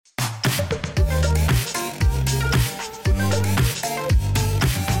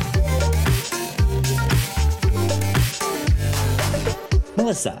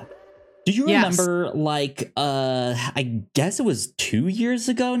Melissa, do you remember, like, I guess it was 2 years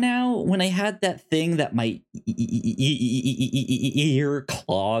ago now when I had that thing that my ear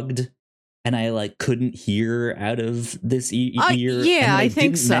clogged and I, like, couldn't hear out of this ear? Yeah, and I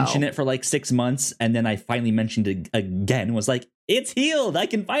think didn't so. mention it for like 6 months, and then I finally mentioned it again. Was like, it's healed. I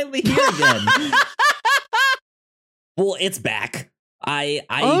can finally hear again. Well, it's back. I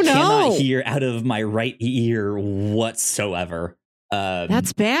cannot hear out of my right ear whatsoever.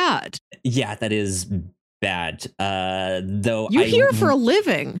 That's bad. Yeah, that is bad. Though you hear for a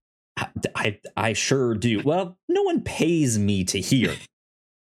living. I sure do. Well, no one pays me to hear,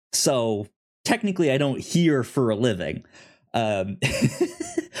 so technically I don't hear for a living.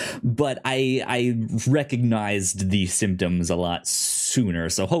 But I recognized the symptoms a lot sooner,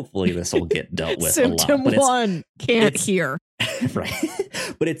 so hopefully this will get dealt with a lot. Symptom one, can't hear. Right.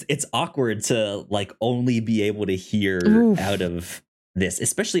 But it's awkward to, like, only be able to hear out of this,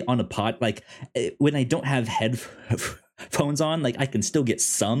 especially on a pod. Like, when I don't have headphones on, like, I can still get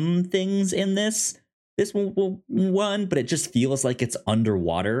some things in this one, but it just feels like it's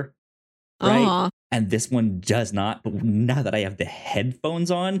underwater. Right. And this one does not. But now that I have the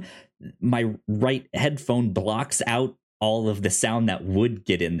headphones on, my right headphone blocks out all of the sound that would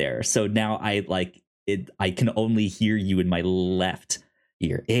get in there. So now I can only hear you in my left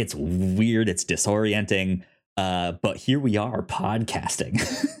ear. It's weird. It's disorienting. But here we are podcasting.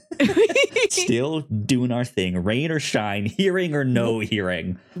 Still doing our thing. Rain or shine, hearing or no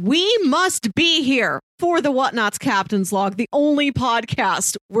hearing. We must be here for the Whatnots Captain's Log, the only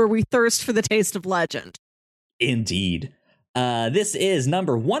podcast where we thirst for the taste of legend. Indeed. This is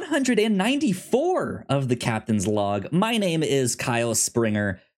number 194 of the Captain's Log. My name is Kyle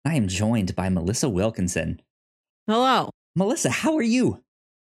Springer. I am joined by Melissa Wilkinson. Hello. Melissa, how are you?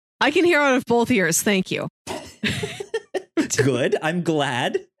 I can hear out of both ears. Thank you. Good. I'm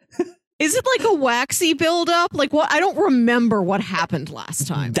glad. Is it like a waxy buildup? Like what? I don't remember what happened last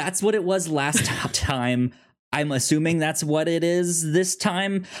time. That's what it was last time. I'm assuming that's what it is this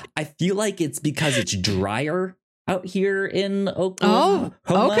time. I feel like it's because it's drier out here in Oklahoma.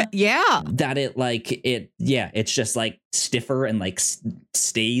 Oh, okay. Yeah. That it's just like stiffer and like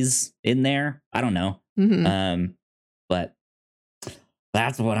stays in there. I don't know. Mm-hmm. But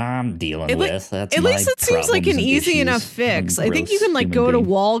that's what I'm dealing with. That's at least it seems like an easy enough fix. I think you can like go to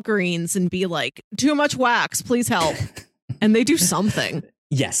Walgreens and be like, too much wax, please help. And they do something.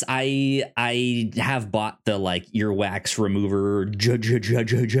 Yes, I have bought the like earwax remover drops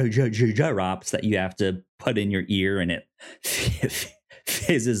that you have to put in your ear and it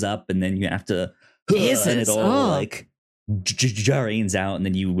fizzes up and then you have to and it all like drains out and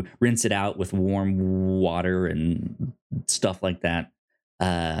then you rinse it out with warm water and stuff like that.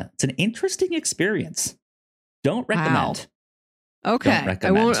 It's an interesting experience. Don't recommend. Wow. Okay. Don't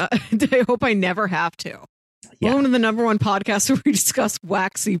recommend. I won't. I hope I never have to. Yeah. Welcome to the number one podcast where we discuss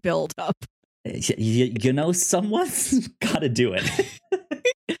waxy buildup. You know, someone's got to do it.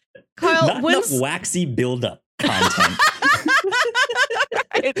 Kyle, not enough waxy buildup content.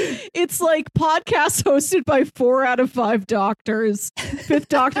 It's like podcasts hosted by 4 out of 5 doctors. 5th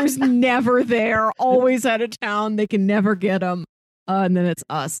doctor's never there, always out of town. They can never get him. And then it's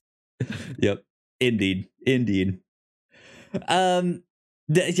us. Yep. Indeed. And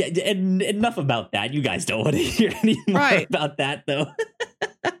enough about that. You guys don't want to hear any more about that, though.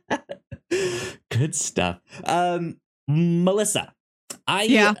 Good stuff. Melissa,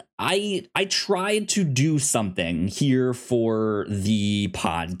 I tried to do something here for the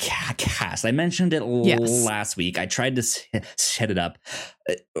podcast. I mentioned it last week. I tried to set it up.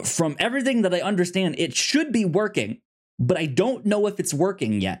 From everything that I understand, it should be working, but I don't know if it's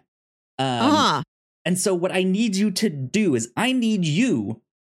working yet. And so what I need you to do is I need you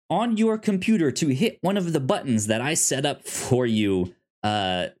on your computer to hit one of the buttons that I set up for you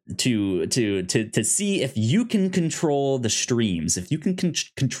to see if you can control the streams, if you can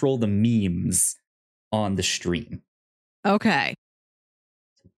control the memes on the stream. Okay.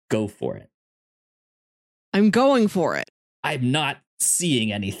 Go for it. I'm going for it. I'm not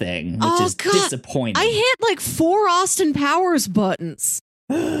seeing anything, which is disappointing. I hit like 4 Austin Powers buttons.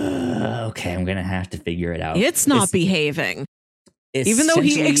 Okay, I'm gonna have to figure it out. It's not behaving. Even though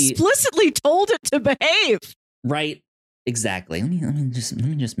he explicitly told it to behave. Right. Exactly. Let me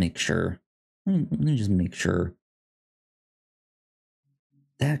just make sure. Let me just make sure.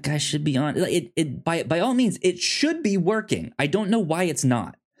 That guy should be on. It by all means, it should be working. I don't know why it's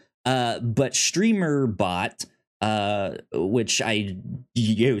not. But StreamerBot, which I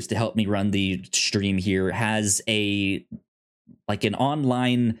use to help me run the stream here, has an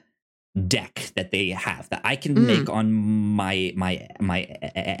online deck that they have that I can make on my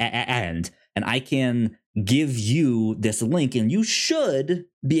end, and I can give you this link, and you should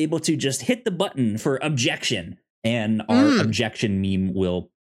be able to just hit the button for objection, and our objection meme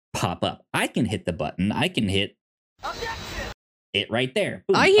will pop up. I can hit the button. I can hit it right there.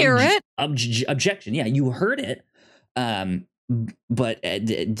 Boom. I hear it. Objection. Yeah, you heard it. But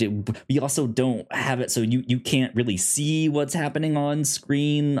we also don't have it, so you can't really see what's happening on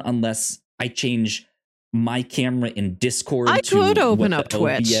screen unless I change my camera in Discord. I could open up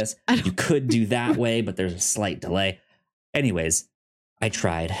Twitch. OBS. You could do that way, but there's a slight delay. Anyways, I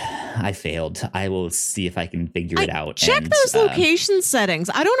tried. I failed. I will see if I can figure it out. Check those location settings.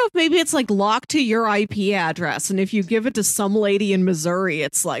 I don't know if maybe it's like locked to your IP address, and if you give it to some lady in Missouri,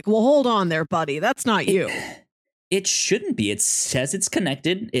 it's like, well, hold on there, buddy. That's not you. It shouldn't be. It says it's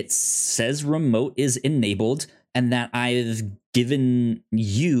connected. It says remote is enabled, and that I've given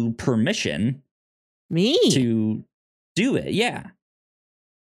you permission to do it. Yeah.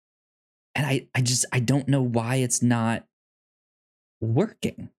 And I don't know why it's not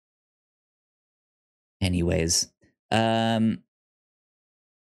working. Anyways, that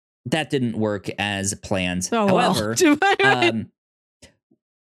didn't work as planned. However,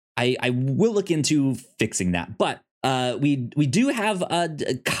 I will look into fixing that, but we do have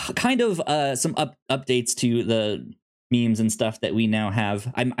kind of some updates to the memes and stuff that we now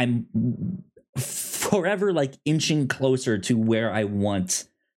have. I'm forever like inching closer to where I want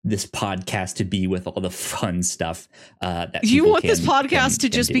this podcast to be with all the fun stuff. That you want this podcast to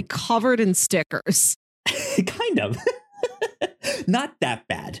just be covered in stickers, kind of. Not that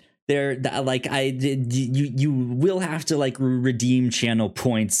bad. They're like you will have to like redeem channel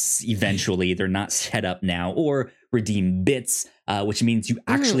points eventually. They're not set up now, or redeem bits, which means you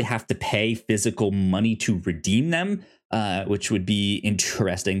actually have to pay physical money to redeem them, which would be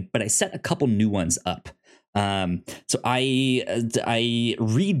interesting. But I set a couple new ones up. So I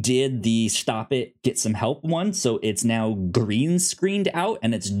redid the Stop It, Get Some Help one, so it's now green screened out,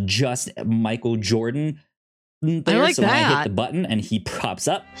 and it's just Michael Jordan there. I like so when I that. hit the button and he pops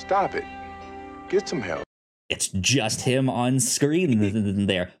up, Stop it. Get some help. it's just him on screen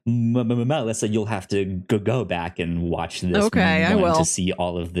there. Melissa, you'll have to go back and watch this. Okay, I will. To see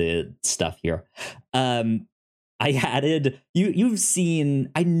all of the stuff here. I added you've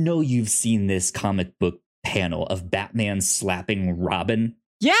seen. I know you've seen this comic book panel of Batman slapping Robin.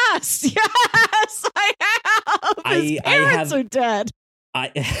 Yes, I have. His parents are dead.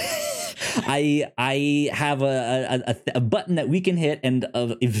 I have a button that we can hit, and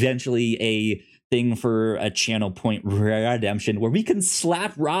eventually a thing for a channel point redemption where we can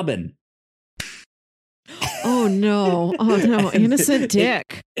slap Robin. Oh no! Oh no! Innocent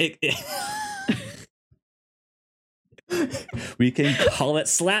Dick. We can call it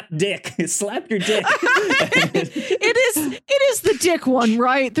slap dick. Slap your dick. It is the dick one,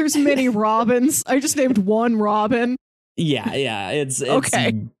 right? There's many Robins. I just named one Robin. Yeah. It's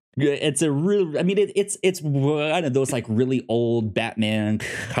okay. It's a real. I mean, it's one of those like really old Batman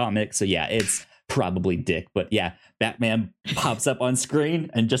comics. So yeah, it's probably Dick. But yeah, Batman pops up on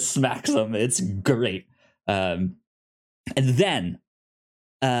screen and just smacks him. It's great. And then,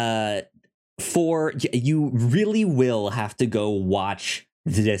 for you really will have to go watch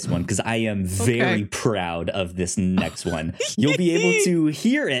this one because I am very proud of this next one. You'll be able to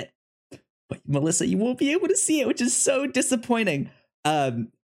hear it, but Melissa, you won't be able to see it, which is so disappointing. I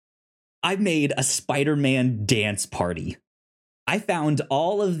made a Spider-Man dance party. I found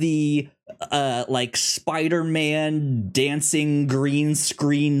all of the like Spider-Man dancing green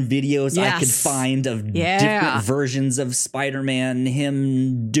screen videos I could find of different versions of Spider-Man,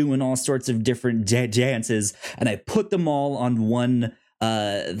 him doing all sorts of different dances, and I put them all on one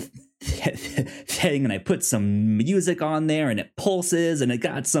thing, and I put some music on there, and it pulses, and it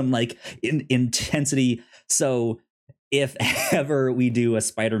got some like intensity. So if ever we do a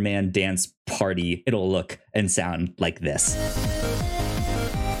Spider-Man dance party, it'll look and sound like this.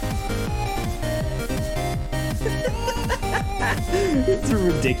 It's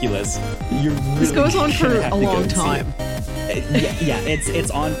ridiculous. This goes on for a long time. Yeah,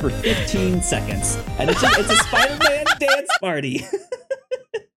 it's on for 15 seconds, and it's a Spider-Man dance party.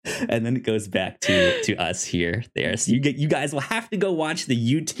 And then it goes back to us here there. So you guys will have to go watch the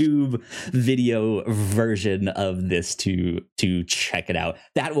YouTube video version of this to check it out.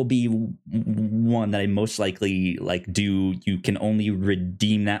 That will be one that I most likely like do. You can only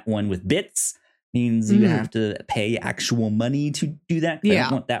redeem that one with bits. Means you have to pay actual money to do that. I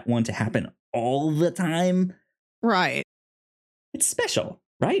don't want that one to happen all the time. Right. It's special,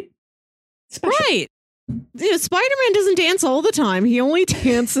 right? Special. Right. Spider-Man doesn't dance all the time. He only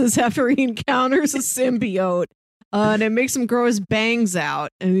dances after he encounters a symbiote, and it makes him grow his bangs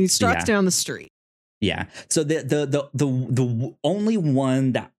out, and he struts down the street. Yeah. So the only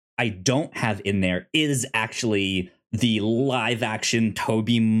one that I don't have in there is actually the live action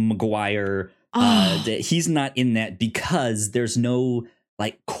Tobey Maguire. He's not in that because there's no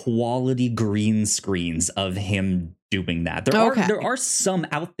like quality green screens of him doing that. There are some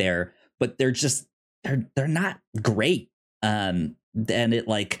out there, but they're just they're not great. And it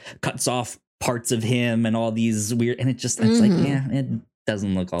like cuts off parts of him and all these weird, and it's like, yeah, it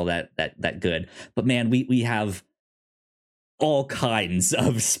doesn't look all that good. But man, we have all kinds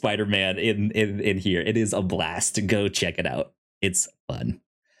of Spider-Man in here. It is a blast. Go check it out. It's fun.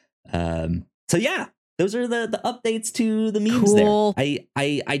 So yeah, those are the updates to the memes. Cool. There.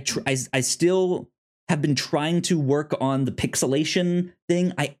 I still have been trying to work on the pixelation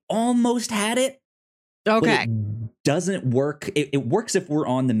thing. I almost had it. Okay. It doesn't work. It works if we're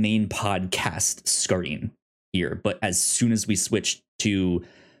on the main podcast screen here, but as soon as we switch to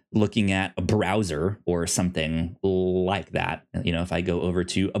looking at a browser or something like that, if I go over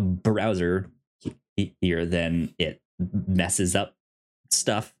to a browser here, then it messes up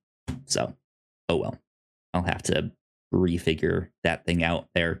stuff. So, oh well, I'll have to refigure that thing out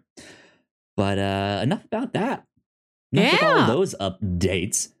there. But enough about that. Enough of all those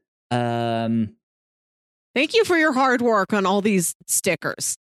updates. Thank you for your hard work on all these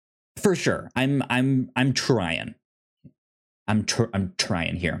stickers. For sure. I'm trying. I'm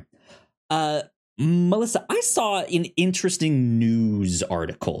trying here. Melissa, I saw an interesting news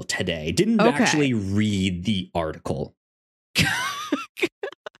article today. Didn't actually read the article.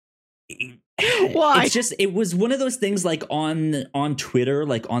 Why? It was one of those things like on Twitter,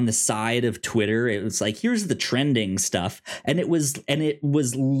 like on the side of Twitter, it was like, here's the trending stuff. And it was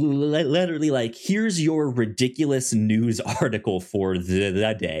literally like, here's your ridiculous news article for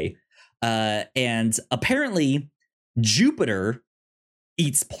the day. And apparently Jupiter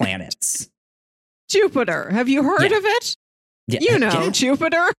eats planets. Jupiter. Have you heard of it? Yeah.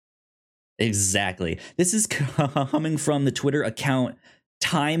 Jupiter. Exactly. This is coming from the Twitter account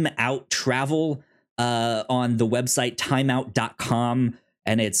Time Out Travel on the website timeout.com.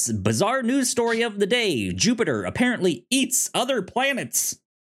 And it's bizarre news story of the day. Jupiter apparently eats other planets.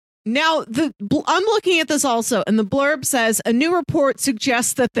 Now, I'm looking at this also, and the blurb says, a new report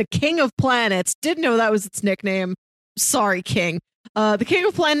suggests that the King of Planets, didn't know that was its nickname. Sorry, King. The King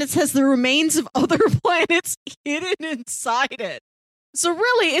of Planets has the remains of other planets hidden inside it. So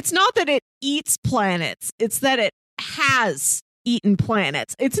really, it's not that it eats planets. It's that it has eaten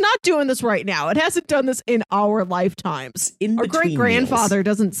planets. It's not doing this right now. It hasn't done this in our lifetimes. Our great-grandfather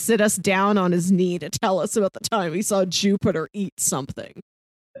doesn't sit us down on his knee to tell us about the time he saw Jupiter eat something.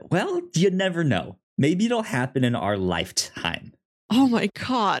 Well, you never know. Maybe it'll happen in our lifetime. Oh my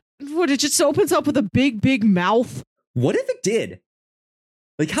God. What, it just opens up with a big, big mouth? What if it did?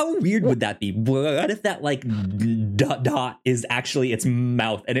 Like, how weird would that be? What if that, like, dot is actually its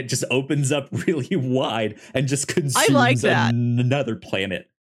mouth and it just opens up really wide and just consumes another planet?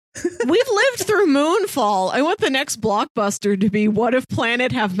 We've lived through Moonfall. I want the next blockbuster to be, what if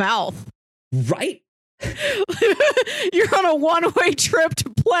planet have mouth? Right? You're on a one-way trip to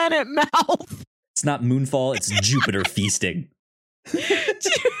planet mouth. It's not Moonfall, it's Jupiter feasting.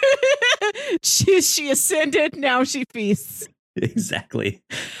 She ascended, now she feasts. Exactly.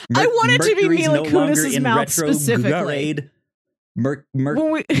 I want it to be Mila Kunis's mouth specifically.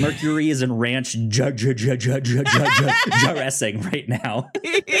 Mercury is in ranch dressing right now.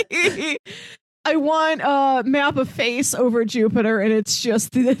 I want a map of face over Jupiter, and it's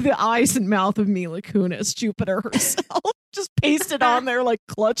just the eyes and mouth of Mila Kunis, Jupiter herself, just pasted on there like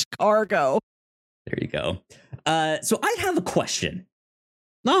Clutch Cargo. There you go. So I have a question.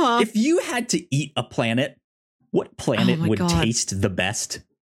 If you had to eat a planet, what planet would taste the best?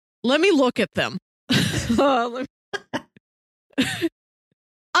 Let me look at them. I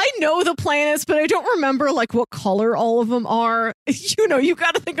know the planets, but I don't remember like what color all of them are. You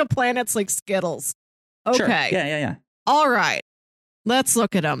got to think of planets like Skittles. Okay. Sure. Yeah. All right. Let's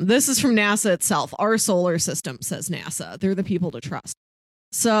look at them. This is from NASA itself. Our solar system, says NASA. They're the people to trust.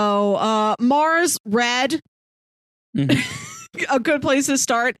 So Mars, red. Mm-hmm. A good place to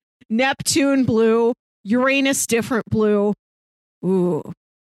start. Neptune, blue. Uranus, different blue. Ooh.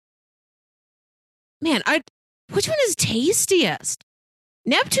 Man, which one is tastiest?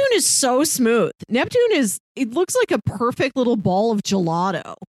 Neptune is so smooth. It looks like a perfect little ball of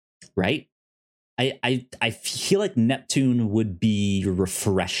gelato. Right? I feel like Neptune would be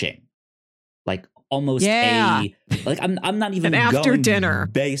refreshing. Like almost a like I'm not even an after going dinner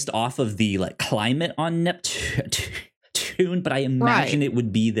based off of the like climate on Neptune, but I imagine it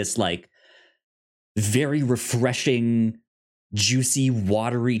would be this like very refreshing, juicy,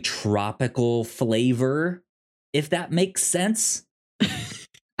 watery, tropical flavor, if that makes sense. I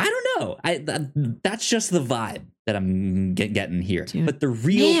don't know. That's just the vibe that I'm getting here. Dude, but the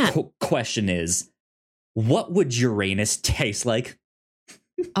real question is, what would Uranus taste like?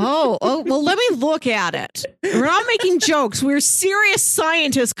 Oh, well, let me look at it. We're not making jokes. We're serious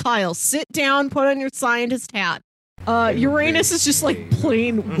scientists, Kyle. Sit down, put on your scientist hat. Uranus is just like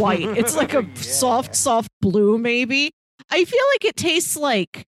plain white. It's like a soft blue, maybe. I feel like it tastes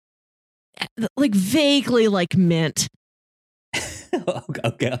like vaguely like mint.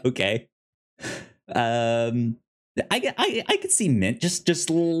 Okay. I could see mint, just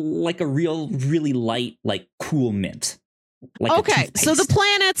like a really light, like cool mint. Like okay, so the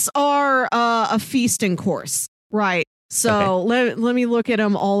planets are a feasting course, right? So let me look at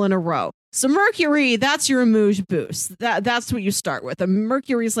them all in a row. So Mercury, that's your amuse bouche. That's what you start with. And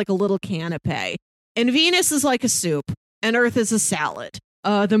Mercury is like a little canapé, and Venus is like a soup, and Earth is a salad.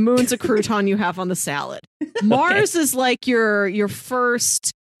 The moon's a crouton you have on the salad. Mars is like your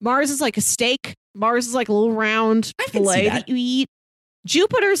first. Mars is like a steak. Mars is like a little round fillet that you eat.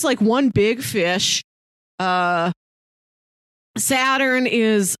 Jupiter's like one big fish. Saturn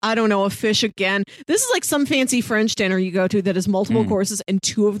is, I don't know, a fish again. This is like some fancy French dinner you go to that has multiple courses and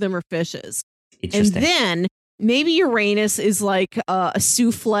two of them are fishes. And then maybe Uranus is like a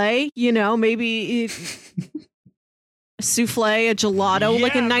souffle, maybe a souffle, a gelato,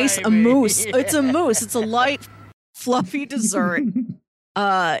 like a nice a mousse. It's a mousse. It's a light, fluffy dessert.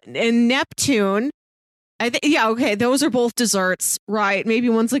 And Neptune, those are both desserts, right? Maybe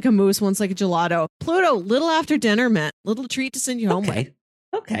one's like a mousse, one's like a gelato. Pluto, little after dinner mint, little treat to send you home with.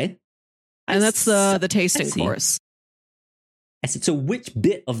 Okay. And that's the tasting course. I said, so which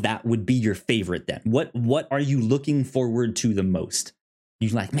bit of that would be your favorite then? What are you looking forward to the most? You're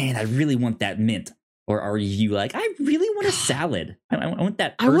like, man, I really want that mint. Or are you like, I really want a salad. I want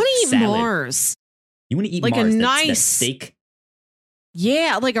that I want to eat salad. Mars. You want to eat like Mars, a nice that steak?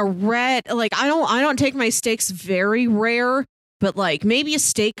 Yeah, like a red, like I don't take my steaks very rare, but like maybe a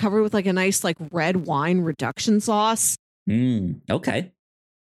steak covered with like a nice like red wine reduction sauce. Okay.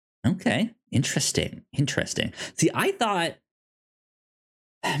 Interesting. See, I thought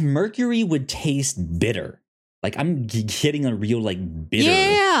Mercury would taste bitter. Like I'm getting a real like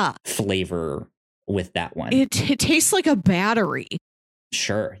bitter flavor with that one. It tastes like a battery.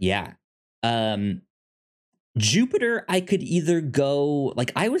 Sure, yeah. Jupiter, I could either go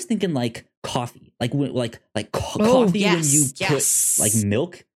like I was thinking like coffee, coffee when you put like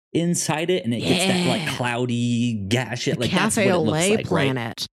milk inside it and it gets that like cloudy gaseous, like that's what it looks like,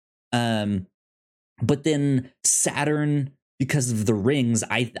 planet. Right? But then Saturn, because of the rings,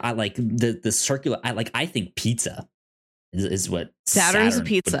 I like the circular. I think pizza is what Saturn's a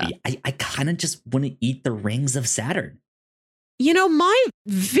pizza. I kind of just want to eat the rings of Saturn. My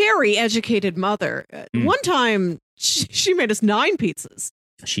very educated mother, one time she made us 9 pizzas.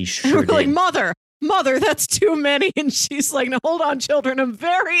 She sure and we're did. Like, mother, that's too many. And she's like, no, hold on, children. I'm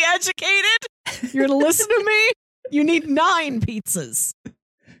very educated. You're going to listen to me? You need 9 pizzas.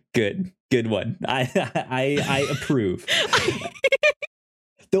 Good one. I approve.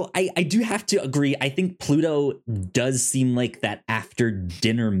 Though I do have to agree. I think Pluto does seem like that after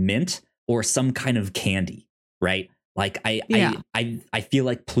dinner mint or some kind of candy, right? Like I feel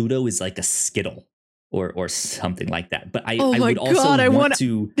like Pluto is like a Skittle or something like that. But I would also want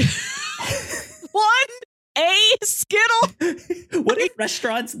to a Skittle. What if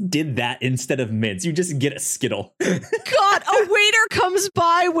restaurants did that instead of mints? You just get a Skittle. God, a waiter comes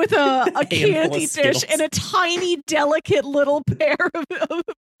by with a candy dish and a tiny, delicate little pair of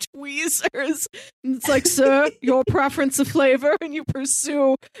tweezers. And it's like, sir, your preference of flavor, and you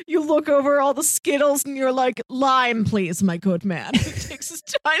look over all the Skittles and you're like, lime, please, my good man. He takes his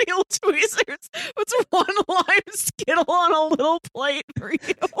tiny little tweezers, puts one lime Skittle on a little plate for you.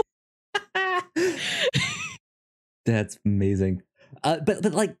 That's amazing.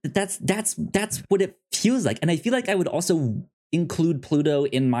 But like that's what it feels like. And I feel like I would also include Pluto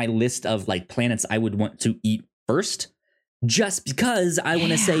in my list of like planets I would want to eat first, just because I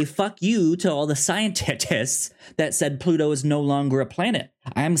want to say fuck you to all the scientists that said Pluto is no longer a planet.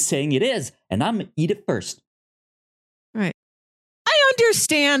 I'm saying it is, and I'm gonna eat it first. Right. I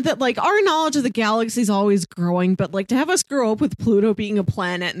understand that like our knowledge of the galaxy is always growing, but like to have us grow up with Pluto being a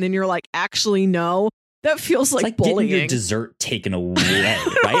planet and then you're like, actually no, that feels like bullying. Getting your dessert taken away,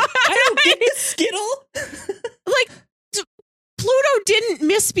 right? I don't get a Skittle. Like Pluto didn't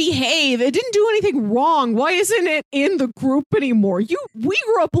misbehave. It didn't do anything wrong. Why isn't it in the group anymore? We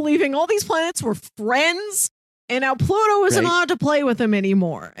grew up believing all these planets were friends, and now Pluto isn't allowed to play with them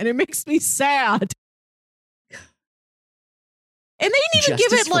anymore, and it makes me sad. And they didn't even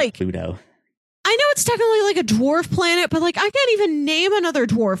give it like Pluto. I know it's technically like a dwarf planet, but like I can't even name another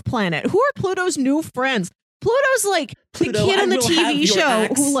dwarf planet. Who are Pluto's new friends? Pluto's like the kid on the TV show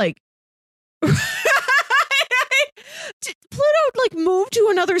who like Pluto like moved to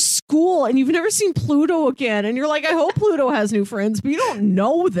another school and you've never seen Pluto again. And you're like, I hope Pluto has new friends, but you don't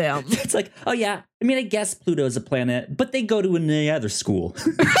know them. It's like, oh yeah, I mean, I guess Pluto is a planet, but they go to another school.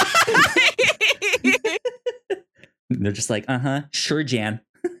 They're just like, sure, Jan.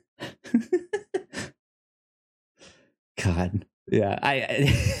 God, yeah,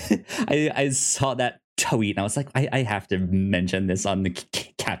 I saw that tweet and I was like, I have to mention this on the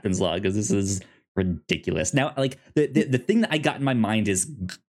captain's log because this is ridiculous. Now, like the thing that I got in my mind is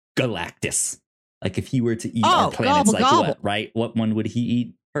Galactus. Like if he were to eat our planets, like what, right? What one would he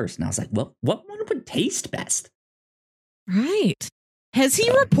eat first? And I was like, well, what one would taste best? Right. Has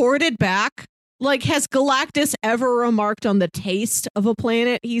he reported back? Like, has Galactus ever remarked on the taste of a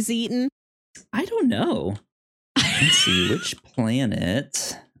planet he's eaten? I don't know. Let's see, which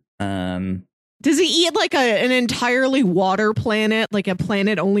planet? Does he eat like an entirely water planet, like a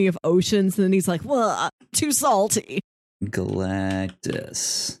planet only of oceans? And then he's like, well, too salty.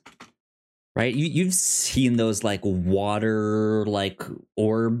 Galactus. Right? You've seen those like water, like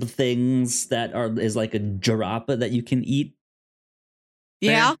orb things that is like a jarapa that you can eat.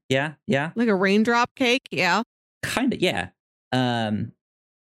 Yeah. There? Yeah. Like a raindrop cake. Yeah. Kind of. Yeah.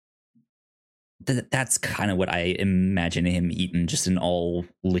 That's kind of what I imagine him eating, just an all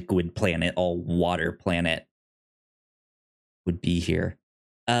liquid planet, all water planet would be here.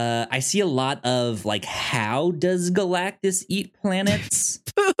 I see a lot of like, how does Galactus eat planets?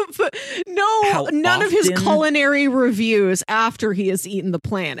 No, none of his culinary reviews after he has eaten the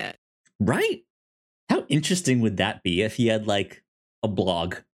planet. Right. How interesting would that be if he had like a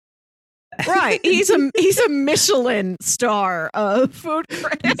blog? Right, he's a Michelin star food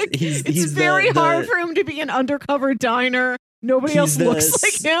critic. It's very hard for him to be an undercover diner. Nobody else looks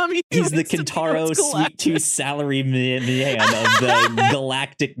like him. He's the Kintaro Sweet Tooth salary man of the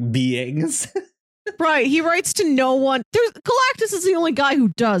galactic beings. Right, he writes to no one. Galactus is the only guy who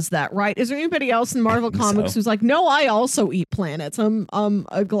does that, right? Is there anybody else in Marvel Comics who's like, no, I also eat planets. I'm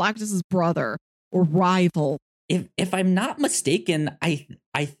Galactus's brother or rival. If I'm not mistaken, I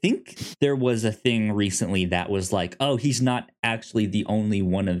think there was a thing recently that was like, oh, he's not actually the only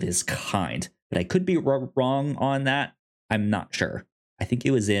one of his kind. But I could be wrong on that. I'm not sure. I think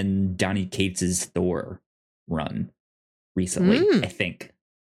it was in Donny Cates' Thor run recently, I think.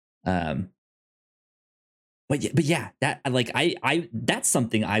 But yeah, that like I that's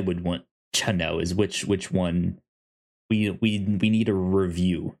something I would want to know is which one we need a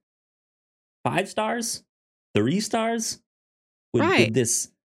review. 5 stars? 3 stars? Would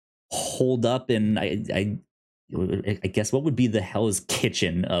this hold up? And I guess what would be the Hell's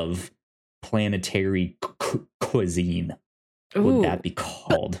Kitchen of planetary cuisine? Would that be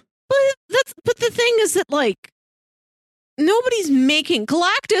called? But the thing is that like nobody's making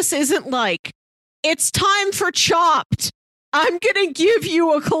Galactus isn't like it's time for Chopped. I'm gonna give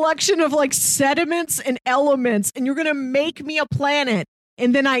you a collection of like sediments and elements, and you're gonna make me a planet,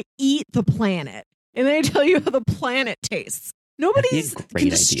 and then I eat the planet. And then I tell you how the planet tastes. Nobody's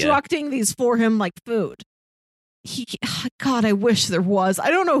constructing these for him like food. God, I wish there was. I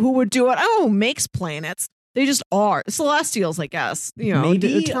don't know who would do it. I don't know who makes planets. They just are. Celestials, I guess. You know,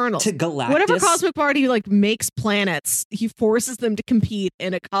 maybe Eternals. To Galactus. Whatever cosmic party like makes planets, he forces them to compete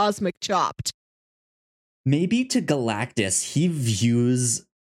in a cosmic Chopped. Maybe to Galactus, he views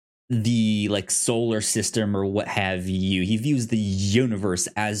the like solar system or what have you. He views the universe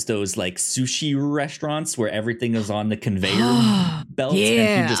as those like sushi restaurants where everything is on the conveyor belts. Yeah.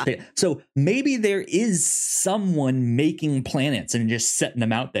 And he just so maybe there is someone making planets and just setting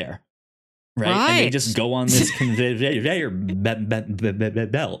them out there. Right. And they just go on this conveyor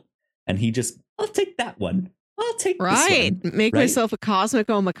belt. And he just, I'll take that one. I'll take this one. Make myself a cosmic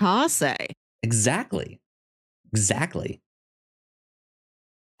omakase. Exactly.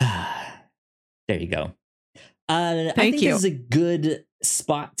 There you go. I think this is a good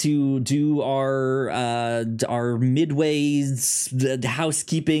spot to do our midway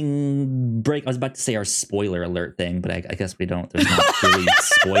housekeeping break. I was about to say our spoiler alert thing, but I guess we don't. There's not really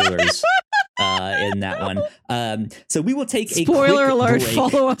spoilers in that one. So we will take a spoiler quick alert. break.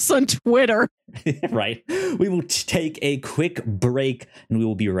 Follow us on Twitter. Right. We will take a quick break, and we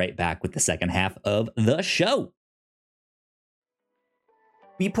will be right back with the second half of the show.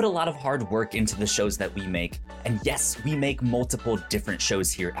 We put a lot of hard work into the shows that we make, and yes, we make multiple different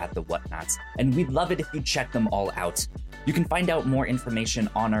shows here at The Whatnauts, and we'd love it if you check them all out. You can find out more information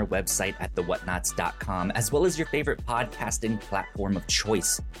on our website at thewhatnauts.com, as well as your favorite podcasting platform of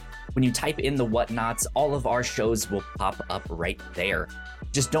choice. When you type in The Whatnauts, all of our shows will pop up right there.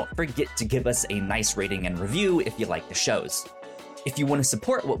 Just don't forget to give us a nice rating and review if you like the shows. If you want to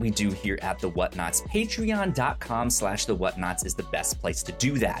support what we do here at The Whatnauts, patreon.com/The Whatnauts is the best place to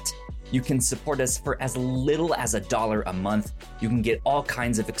do that. You can support us for as little as $1 a month. You can get all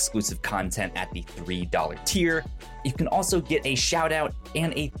kinds of exclusive content at the $3 tier. You can also get a shout out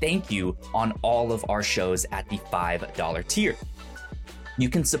and a thank you on all of our shows at the $5 tier. You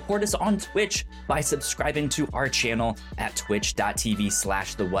can support us on Twitch by subscribing to our channel at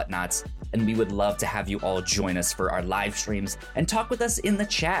twitch.tv/The Whatnauts, and we would love to have you all join us for our live streams and talk with us in the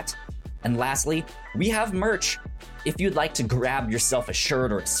chat. And lastly, we have merch. If you'd like to grab yourself a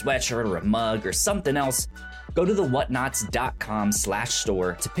shirt or a sweatshirt or a mug or something else, go to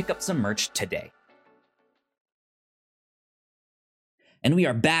thewhatnauts.com/store to pick up some merch today. And we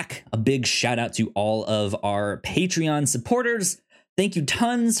are back. A big shout out to all of our Patreon supporters. Thank you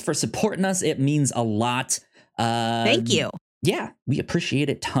tons for supporting us. It means a lot. Thank you. Yeah, we appreciate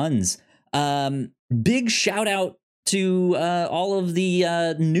it tons. Big shout out to all of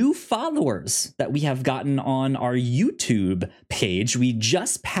the new followers that we have gotten on our YouTube page. We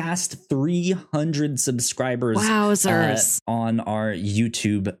just passed 300 subscribers on our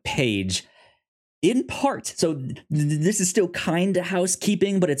YouTube page. In part, so this is still kind of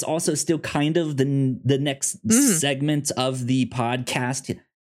housekeeping, but it's also still kind of the next segment of the podcast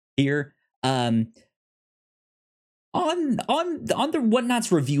here. On the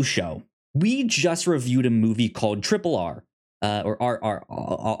Whatnauts review show, we just reviewed a movie called Triple R, or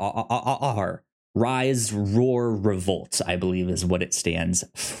RRR, Rise, Roar, Revolt, I believe is what it stands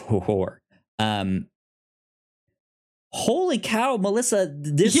for. Holy cow, Melissa!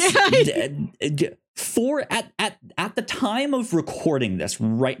 This at the time of recording this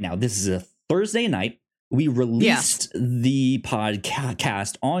right now, this is a Thursday night. We released the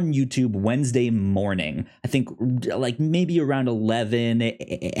podcast on YouTube Wednesday morning. I think like maybe around 11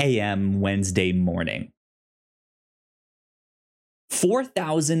 a.m. Wednesday morning.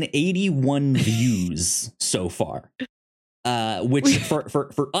 4,081 views so far, which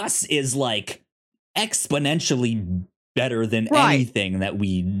for us is like exponentially better than anything that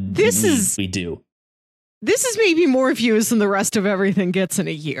we do. This is maybe more views than the rest of everything gets in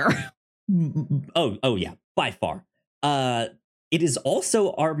a year. Oh yeah, by far. It is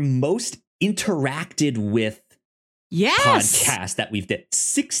also our most interacted with podcast that we've did.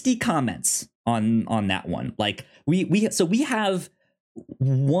 60 comments on that one. Like we have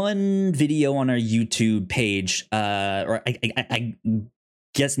one video on our YouTube page, or I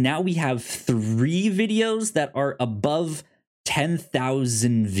guess now we have 3 videos that are above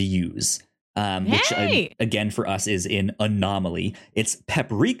 10,000 views. Which again for us is an anomaly. It's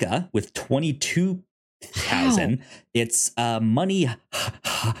Paprika with 22,000. Wow. It's Money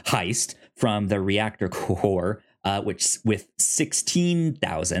Heist from the Reactor Core, which with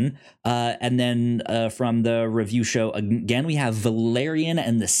 16,000. And then from the review show again, we have Valerian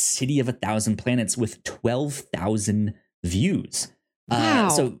and the City of 1,000 Planets with 12,000 views.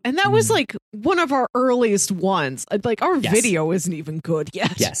 Wow. And that was like one of our earliest ones. Like our video isn't even good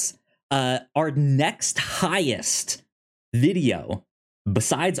yet. Yes. Our next highest video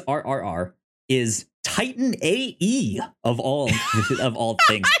besides RRR is Titan AE of all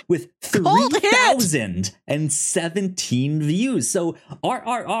things with 3,017 views. So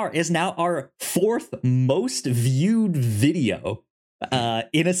RRR is now our 4th most viewed video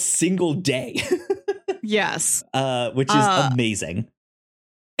in a single day. Yes. Which is amazing.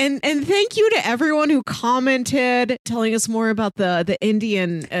 And thank you to everyone who commented, telling us more about the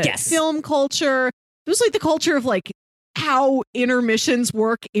Indian film culture. It was like the culture of like how intermissions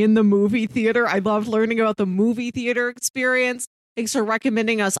work in the movie theater. I loved learning about the movie theater experience. Thanks for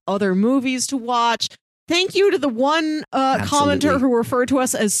recommending us other movies to watch. Thank you to the one commenter who referred to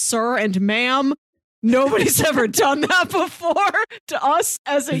us as sir and ma'am. Nobody's ever done that before to us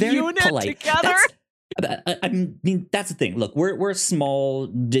as a unit together. I mean, that's the thing. Look, we're a small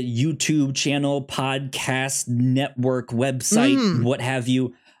YouTube channel, podcast network, website, what have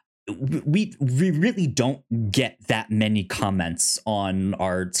you. We really don't get that many comments on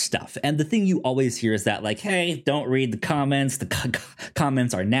our stuff. And the thing you always hear is that, like, hey, don't read the comments. The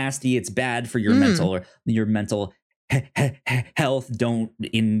comments are nasty. It's bad for your mental health. Don't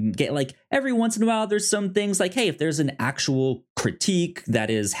get like every once in a while there's some things like, hey, if there's an actual critique that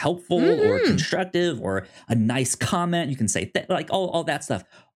is helpful or constructive or a nice comment, you can say like all that stuff.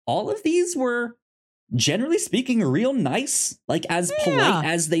 All of these were generally speaking real nice, like as polite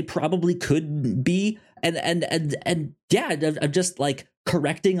as they probably could be, and yeah, just like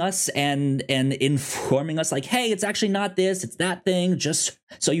correcting us and informing us like, hey, it's actually not this, it's that thing, just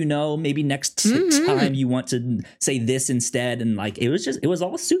so you know, maybe next time you want to say this instead. And like it was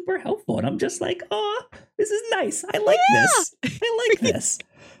all super helpful, and I'm just like, oh, this is nice, I like this, I like this.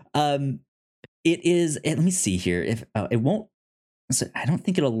 It is, and let me see here if it won't, so I don't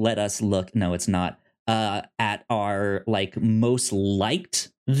think it'll let us look, no, it's not at our like most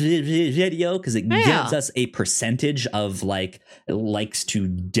liked video, because it gives us a percentage of like likes to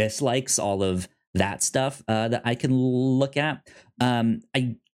dislikes, all of that stuff that I can look at.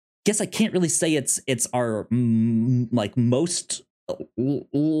 I guess I can't really say it's our like most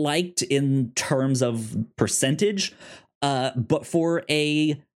liked in terms of percentage, but for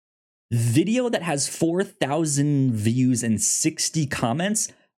a video that has 4,000 views and 60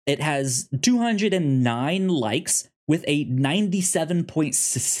 comments, it has 209 likes with a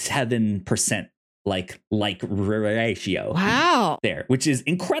 97.7% like ratio. Wow. There, which is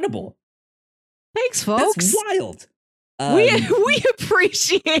incredible. Thanks, folks. That's wild. We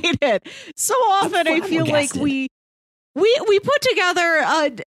appreciate it. So often I feel like we put together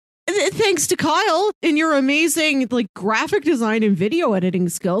thanks to Kyle and your amazing like graphic design and video editing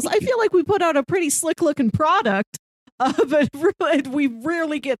skills, I feel like we put out a pretty slick looking product. But really, we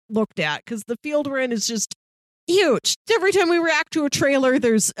rarely get looked at because the field we're in is just huge. Every time we react to a trailer,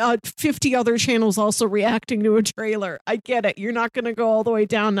 there's 50 other channels also reacting to a trailer. I get it. You're not going to go all the way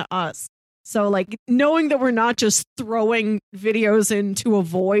down to us. So like knowing that we're not just throwing videos into a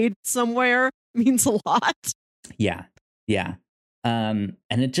void somewhere means a lot. Yeah. Yeah. And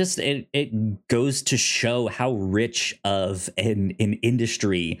it goes to show how rich of an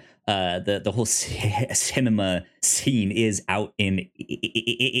industry the whole cinema scene is out in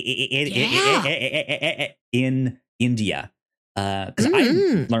India. Because I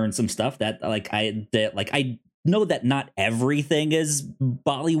learned some stuff that I know that not everything is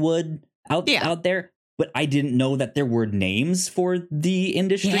Bollywood out there, but I didn't know that there were names for the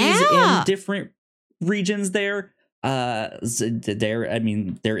industries in different regions there. There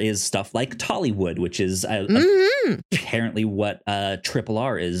is stuff like Tollywood, which is apparently what Triple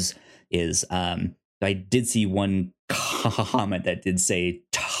R is. I did see one comment that did say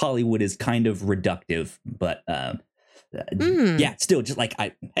Tollywood is kind of reductive, but yeah, still just like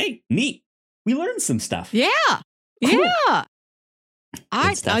hey, neat. We learned some stuff. Yeah, cool. Yeah.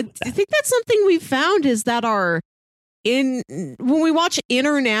 I think that's something we found is that when we watch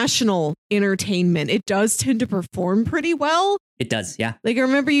international entertainment, it does tend to perform pretty well. It does, yeah. Like I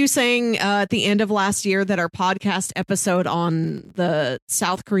remember you saying at the end of last year that our podcast episode on the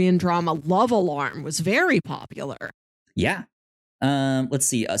South Korean drama Love Alarm was very popular. Yeah. Let's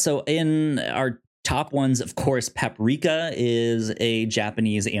see. So in our top ones, of course, Paprika is a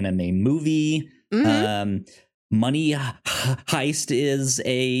Japanese anime movie. Money Heist is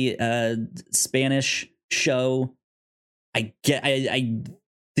a Spanish show. I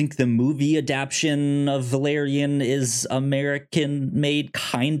think the movie adaptation of Valerian is American made,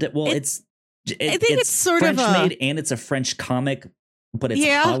 kind of. Well, I think it's sort French of made, and it's a French comic, but it's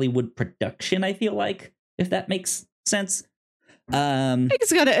Hollywood production. I feel like, if that makes sense. I think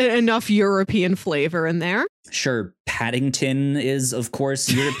it's got enough European flavor in there. Sure, Paddington is of course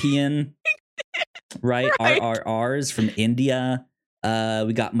European, right? RRR is from India.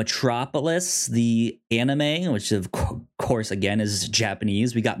 We got Metropolis, the anime, which of course again is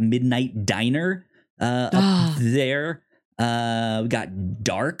Japanese. We got Midnight Diner up there. We got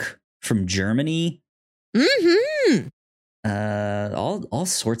Dark from Germany. All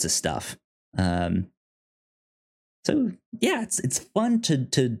sorts of stuff. So yeah, it's fun to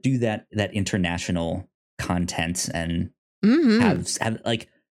do that international content and have like.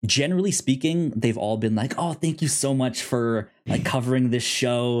 Generally speaking, they've all been like, oh, thank you so much for like covering this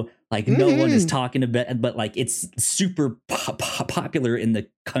show. Like no one is talking about it, but like it's super popular in the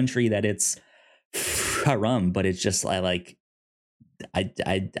country that it's from. But it's just I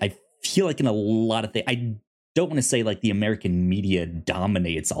feel like in a lot of things, I don't want to say like the American media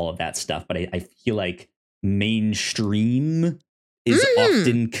dominates all of that stuff, but I feel like mainstream is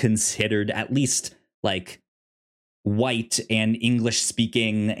often considered at least like white and English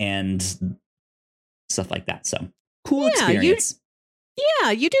speaking and stuff like that. So cool experience.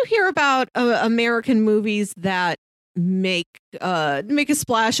 You do hear about American movies that make a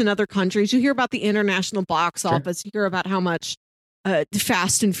splash in other countries. You hear about the international box office. You hear about how much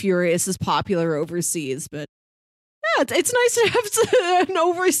Fast and Furious is popular overseas, but yeah, it's nice to have an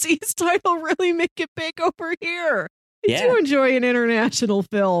overseas title really make it big over here. I do enjoy an international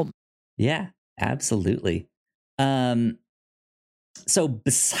film. Yeah, absolutely. So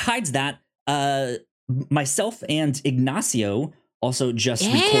besides that, myself and Ignacio also just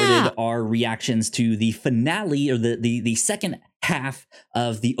recorded our reactions to the finale, or the second half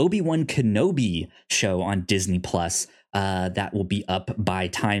of the Obi-Wan Kenobi show on Disney Plus. That will be up by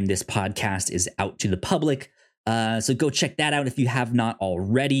time this podcast is out to the public. So go check that out if you have not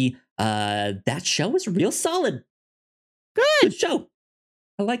already. That show is real solid. Good show.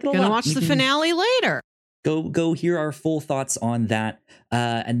 I like it a lot. Gonna watch the finale later. Go hear our full thoughts on that.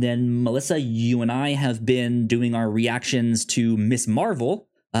 And then, Melissa, you and I have been doing our reactions to Miss Marvel.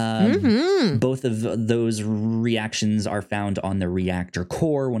 Both of those reactions are found on the Reactor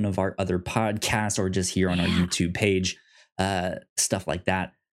Core, one of our other podcasts, or just here on our YouTube page, stuff like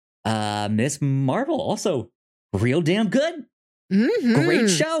that. Miss Marvel, also real damn good. Great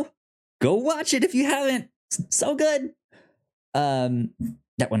show. Go watch it if you haven't. So good.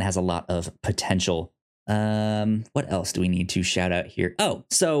 That one has a lot of potential. What else do we need to shout out here? Oh,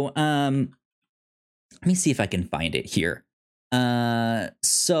 so let me see if I can find it here.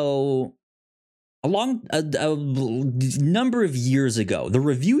 So along a number of years ago, the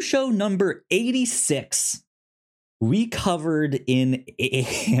review show number 86, we covered an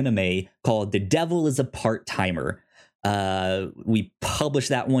anime called The Devil is a Part-Timer. We published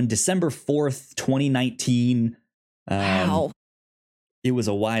that one December 4th, 2019. Wow. It was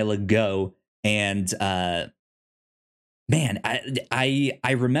a while ago. And man,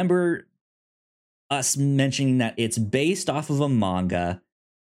 I remember us mentioning that it's based off of a manga,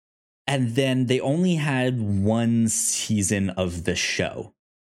 and then they only had one season of the show.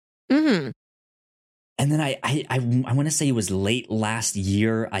 And then I want to say it was late last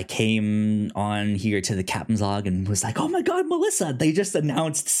year, I came on here to the Captain's Log and was like, oh my God, Melissa, they just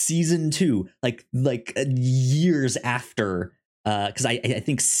announced season 2, like years after. Because I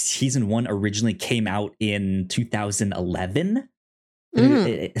think season 1 originally came out in 2011.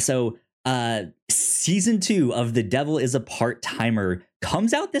 So season 2 of The Devil is a Part-Timer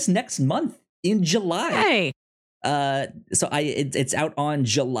comes out this next month in July. So it's out on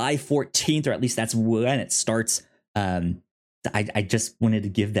July 14th, or at least that's when it starts. I just wanted to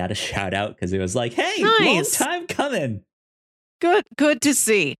give that a shout out because it was like, hey, long time coming. Good to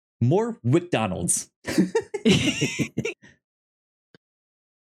see. More McDonald's.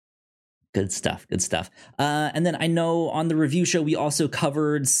 Good stuff. And then I know on the review show, we also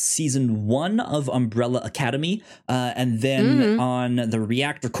covered season 1 of Umbrella Academy. And then on the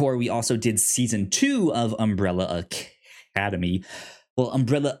Reactor Core, we also did season 2 of Umbrella Academy. Well,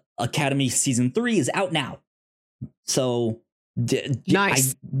 Umbrella Academy season 3 is out now. So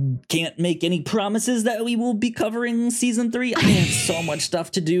nice. I can't make any promises that we will be covering season 3. I have so much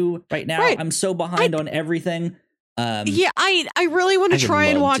stuff to do right now. Right. I'm so behind on everything. I really want to try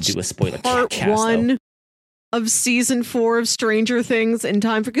and watch part 1 of season 4 of Stranger Things in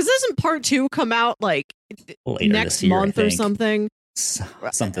time for, because doesn't part 2 come out like later next year, month or something?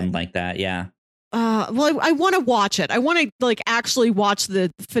 Something like that, yeah. Well, I want to watch it. I want to like actually watch the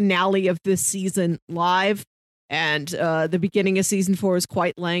finale of this season live, and the beginning of season 4 is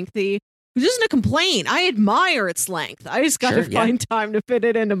quite lengthy. Which isn't a complaint. I admire its length. I just got to find time to fit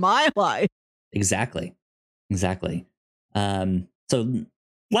it into my life. Exactly. So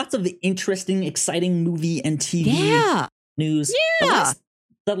lots of interesting, exciting movie and TV news. Yeah.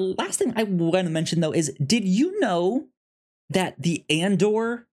 The last thing I want to mention, though, is did you know that the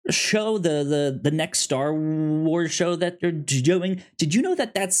Andor show, the next Star Wars show that they're doing, did you know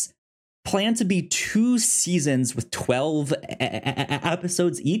that that's planned to be 2 seasons with 12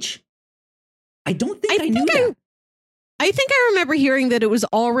 episodes each? I don't think I knew that. I think I remember hearing that it was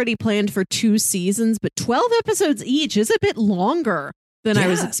already planned for 2 seasons, but 12 episodes each is a bit longer than I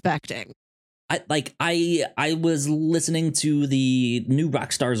was expecting. I was listening to the New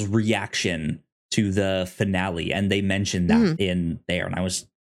Rockstar's reaction to the finale, and they mentioned that in there, and I was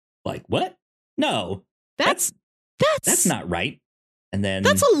like, "What? No, that's not right." And then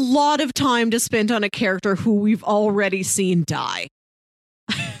that's a lot of time to spend on a character who we've already seen die.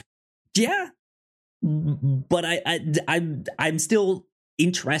 Yeah. But I'm still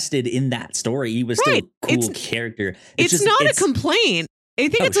interested in that story. He was still a cool character. It's not a complaint. I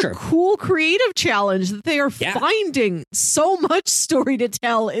think it's a cool creative challenge that they are finding so much story to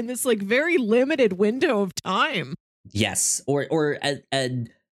tell in this like very limited window of time. Yes, or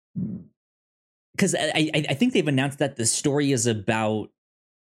because because I think they've announced that the story is about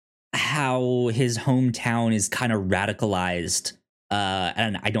how his hometown is kind of radicalized.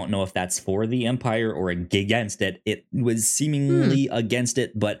 And I don't know if that's for the Empire or against it. It was seemingly against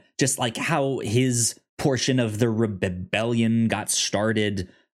it, but just like how his portion of the rebellion got started,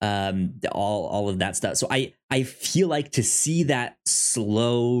 all of that stuff. So I feel like to see that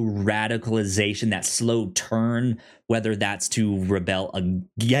slow radicalization, that slow turn, whether that's to rebel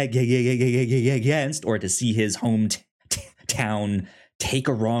against or to see his hometown take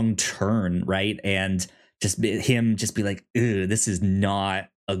a wrong turn, right? And just be like, this is not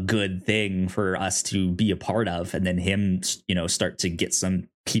a good thing for us to be a part of. And then him, start to get some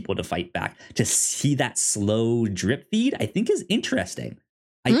people to fight back. To see that slow drip feed, I think is interesting.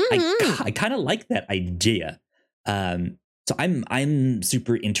 I kind of like that idea. So I'm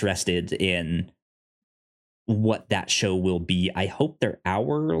super interested in what that show will be. I hope they're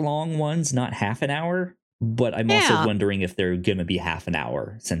hour-long ones, not half an hour. But I'm also wondering if they're going to be half an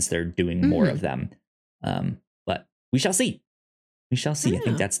hour since they're doing more of them. But we shall see. We shall see. I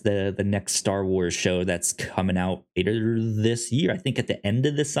think that's the next Star Wars show that's coming out later this year. I think at the end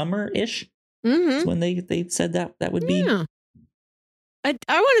of the summer-ish is when they said that would be. I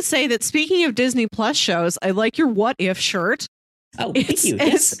want to say that speaking of Disney Plus shows, I like your What If shirt. Oh, thank you.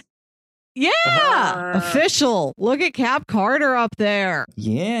 Yes. Official. Look at Cap Carter up there.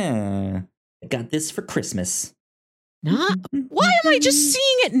 Yeah. I got this for Christmas. Why am I just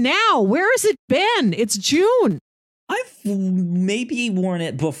seeing it now? Where has it been? It's June. I've maybe worn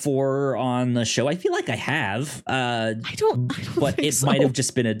it before on the show. I feel like I have. I don't but think it so. might have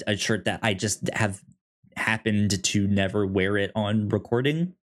just been a shirt that I just have happened to never wear it on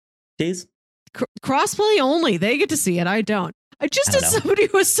recording days. Crossplay only. They get to see it. I don't. I just as somebody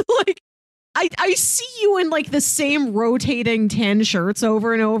who was still like, I see you in like the same rotating 10 shirts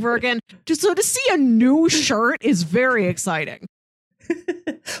over and over again. Just so to see a new shirt is very exciting.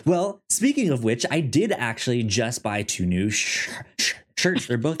 Well, speaking of which, I did actually just buy 2 new shirts.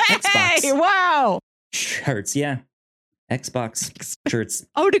 They're both Xbox. Hey, wow. Shirts, yeah. Xbox shirts.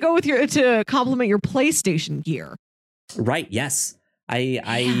 Oh, to go with to complement your PlayStation gear. Right, yes.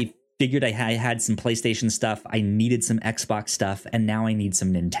 I figured I had some PlayStation stuff. I needed some Xbox stuff, and now I need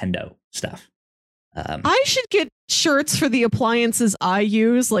some Nintendo stuff. I should get shirts for the appliances I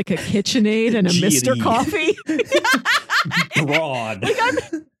use, like a KitchenAid and a Mr. Coffee. Broad.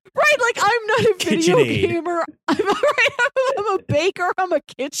 I'm not a video KitchenAid. gamer. I'm a baker. I'm a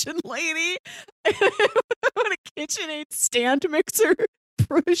kitchen lady. I want a KitchenAid stand mixer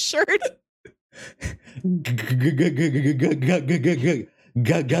for a shirt.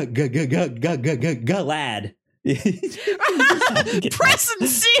 Glad. Press and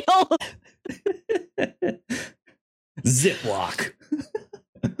seal. Ziploc.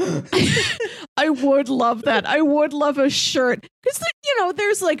 I would love that. I would love a shirt because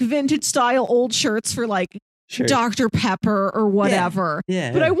there's like vintage style old shirts for like Dr. Pepper or whatever.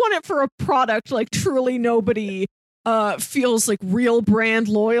 Yeah. But I want it for a product like truly nobody feels like real brand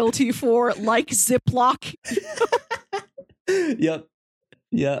loyalty for, like Ziploc. Yep.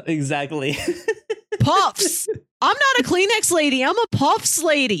 Yeah, exactly. Puffs. I'm not a Kleenex lady. I'm a Puffs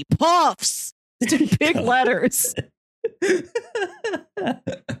lady. Puffs. It's in big letters.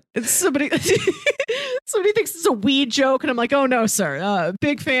 And somebody thinks it's a weed joke, and I'm like, oh no, sir.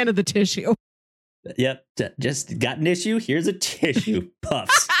 Big fan of the tissue. Yep. Just got an issue. Here's a tissue.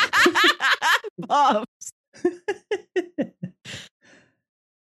 Puffs. Puffs.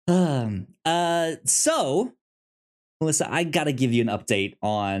 So, Melissa, I gotta give you an update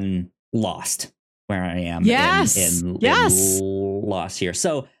on Lost, where I am in Lost here.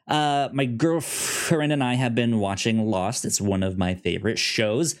 So, my girlfriend and I have been watching Lost. It's one of my favorite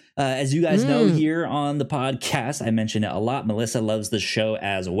shows. As you guys know here on the podcast, I mention it a lot. Melissa loves the show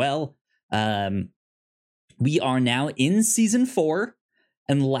as well. We are now in season 4,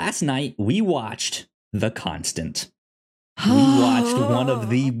 and last night we watched The Constant. We watched one of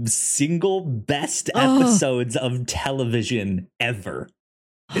the single best episodes of television ever.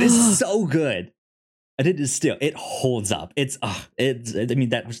 It is so good. And it holds up.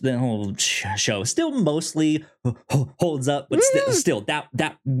 The whole show still mostly holds up, but still that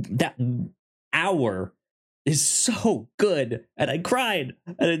hour is so good. And I cried,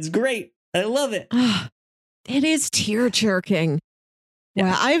 and it's great. I love it. It is tear jerking. Yeah.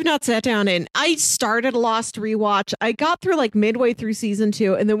 Well, I have not sat down and I started a Lost rewatch. I got through like midway through season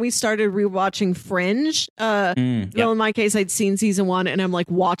 2, and then we started rewatching Fringe. Well, in my case, I'd seen season 1, and I'm like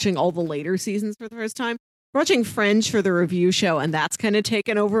watching all the later seasons for the first time. Watching Fringe for the review show, and that's kind of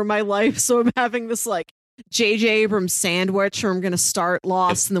taken over my life. So I'm having this like J.J. Abrams sandwich, or I'm going to start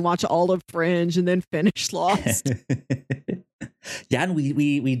Lost and then watch all of Fringe and then finish Lost. Yeah, and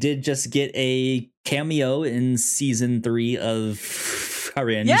we did just get a cameo in season 3 of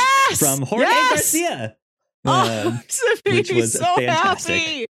Fringe from Jorge Garcia. Which was so fantastic.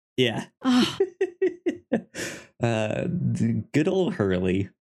 Happy. Yeah. Good old Hurley.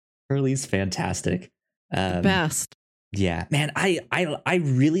 Hurley's fantastic. Best. Yeah, man, I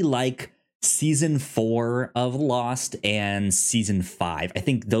really like season 4 of Lost and season 5. I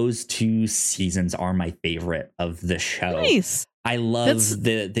think those 2 seasons are my favorite of the show. Nice. I love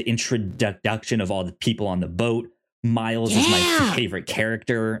the introduction of all the people on the boat. Miles is my favorite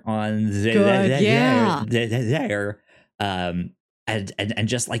character on there. And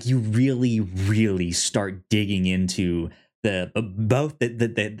just like you really start digging into both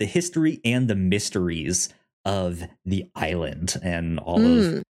the history and the mysteries of the island and all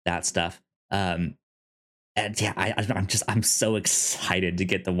of that stuff. And yeah, I'm so excited to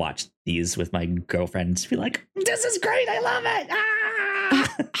get to watch these with my girlfriend and just be like, this is great, I love it.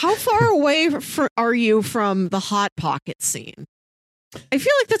 How far away are you from the Hot Pocket scene? I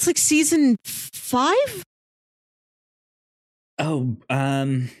feel like that's like season 5. Oh,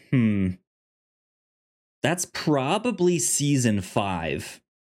 that's probably season 5,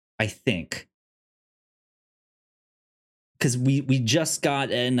 I think. Because we just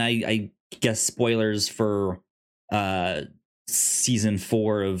got, and I guess spoilers for season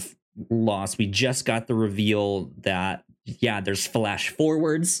 4 of Lost, we just got the reveal that there's flash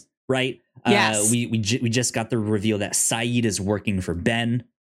forwards, right? Yes. We just got the reveal that Saeed is working for Ben.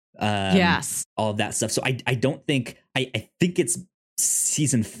 Yes. All of that stuff. So I don't think I think it's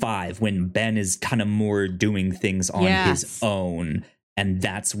season 5 when Ben is kind of more doing things on his own, and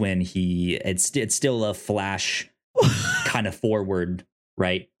that's when it's still a flash kind of forward,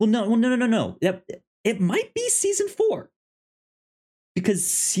 right? Well, no. It might be season 4 because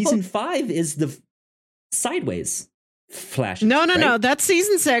season 5 is the sideways flash. No. That's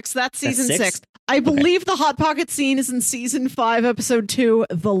season 6. That's season 6. I believe the Hot Pocket scene is in season 5, episode 2,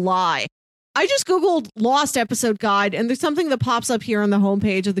 The Lie. I just Googled Lost episode guide, and there's something that pops up here on the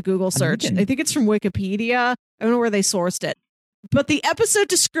homepage of the Google search. I think it's from Wikipedia. I don't know where they sourced it. But the episode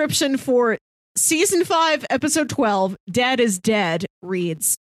description for season 5, episode 12, Dead is Dead,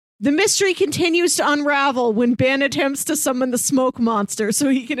 reads, the mystery continues to unravel when Ben attempts to summon the smoke monster so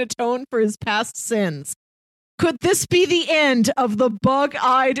he can atone for his past sins. Could this be the end of the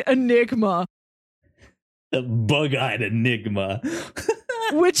bug-eyed enigma? The bug-eyed enigma.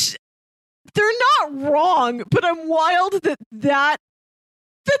 Which, they're not wrong, but I'm wild that's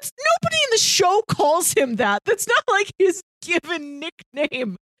nobody in the show calls him that. That's not like his given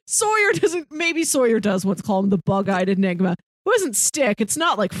nickname. Maybe Sawyer does once call him the bug-eyed enigma. It doesn't stick. It's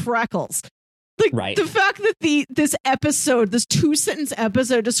not like Freckles. Like the fact that this 2-sentence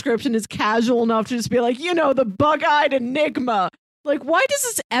episode description is casual enough to just be like, the bug-eyed enigma. Like, why does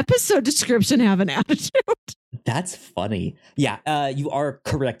this episode description have an attitude? That's funny. Yeah, you are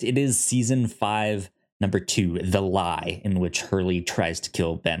correct. It is season 5, number 2, The Lie, in which Hurley tries to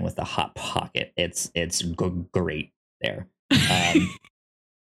kill Ben with a hot pocket. It's great there.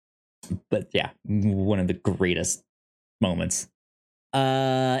 But yeah, one of the greatest moments.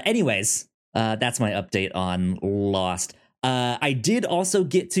 Anyways, that's my update on Lost. I did also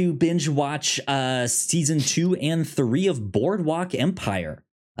get to binge watch season 2 and 3 of Boardwalk Empire.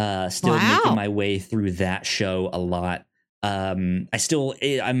 Still making my way through that show a lot. I'm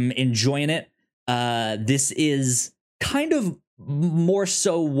enjoying it. This is kind of more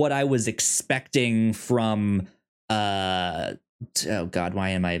so what I was expecting from oh god, why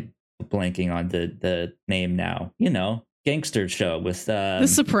am I blanking on the name now? Gangster show with The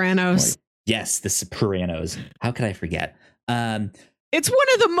Sopranos. Yes, The Sopranos. How could I forget? It's one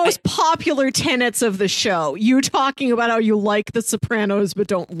of the most popular tenets of the show. You talking about how you like The Sopranos but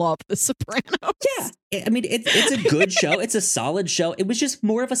don't love The Sopranos. Yeah, I mean it's a good show. It's a solid show. It was just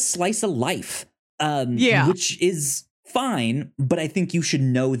more of a slice of life, which is fine. But I think you should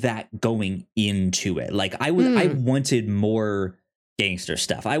know that going into it. Like I wanted more gangster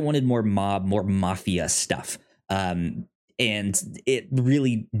stuff. I wanted more mob, more mafia stuff. And it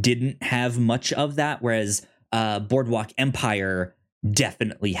really didn't have much of that. Whereas Boardwalk Empire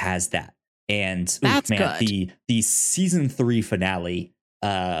definitely has that. And that's good. The season 3 finale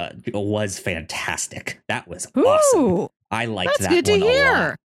was fantastic. That was awesome. I liked that one a lot. That's good to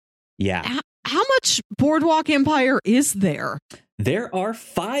hear. Yeah. How much Boardwalk Empire is there? There are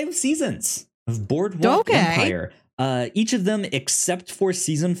 5 seasons of Boardwalk Empire. Each of them, except for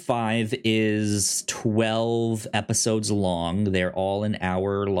season 5, is 12 episodes long. They're all an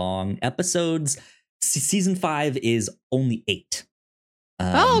hour long episodes. season 5 is only 8.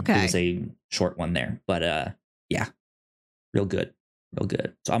 Okay. It was a short one there, but yeah, real good.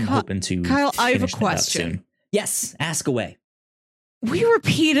 So I'm hoping to. Kyle, I have a finish that up question. soon. Yes, ask away. We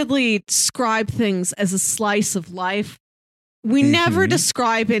repeatedly describe things as a slice of life. We never Mhm.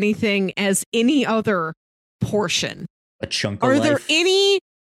 describe anything as any other portion. A chunk of Are life. there any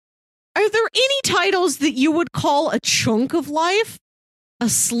titles that you would call a chunk of life? A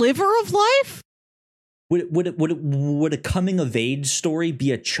sliver of life? Would a coming of age story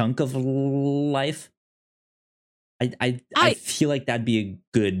be a chunk of life? I feel like that'd be a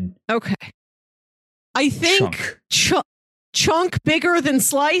good Okay. I think chunk bigger than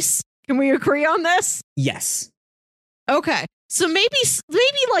slice. Can we agree on this? Yes. Okay. So maybe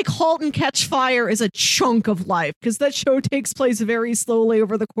like Halt and Catch Fire is a chunk of life because that show takes place very slowly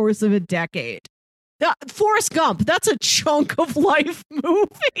over the course of a decade. Forrest Gump, that's a chunk of life movie.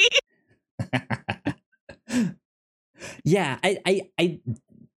 Yeah, I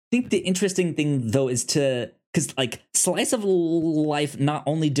think the interesting thing though is because like slice of life not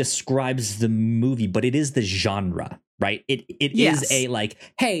only describes the movie, but it is the genre, right? It Yes. is a like,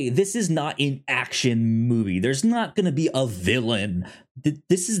 hey, this is not an action movie. There's not going to be a villain.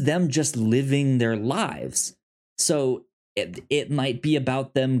 This is them just living their lives. So it might be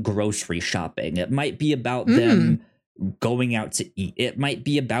about them grocery shopping. It might be about them going out to eat. It might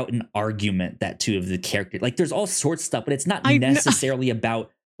be about an argument that two of the characters, like there's all sorts of stuff, but it's not necessarily about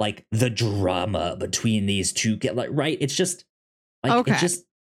like the drama between these two, right? It's just like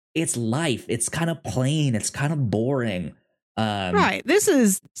it's life. It's kind of plain. It's kind of boring. Right. These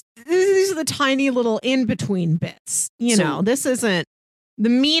are the tiny little in between bits. You know, this isn't the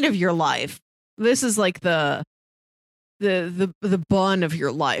meat of your life. This is like the bun of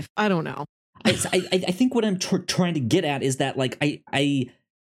your life. I don't know. I think what I'm trying to get at is that like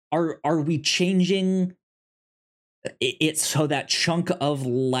are we changing it so that chunk of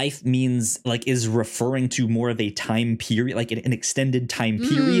life means like is referring to more of a time period, like an extended time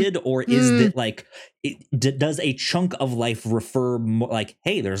period, or is that like does a chunk of life refer more like,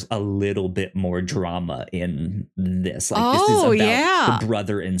 hey, there's a little bit more drama in this, like this is about the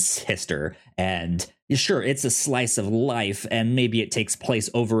brother and sister, and sure, it's a slice of life and maybe it takes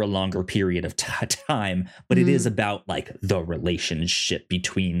place over a longer period of time, but it is about like the relationship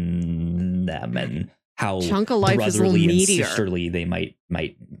between them and how chunk of life is a little brotherly and meatier. sisterly they might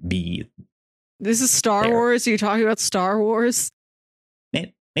be. This is Star Wars. Are you talking about Star Wars?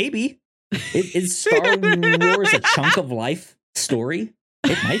 Maybe. Is Star Wars a chunk of life story?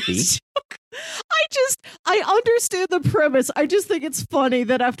 It might be. I understand the premise. I just think it's funny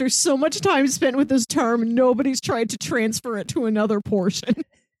that after so much time spent with this term, nobody's tried to transfer it to another portion.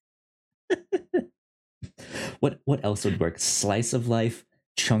 What else would work? Slice of life,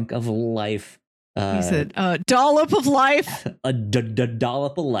 chunk of life. He said, dollop of life. A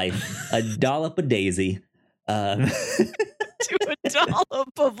dollop of life. A dollop of daisy. To a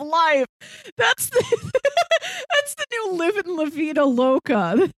dollop of life. That's the new living La Vida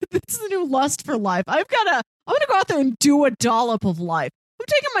Loca. That's the new lust for life. I'm gonna go out there and do a dollop of life. I'm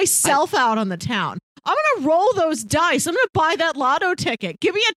taking myself out on the town. I'm gonna roll those dice. I'm gonna buy that lotto ticket.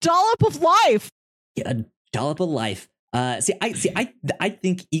 Give me a dollop of life. Yeah, a dollop of life. I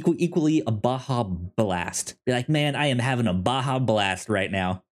think equally a Baja Blast. Be like, man, I am having a Baja Blast right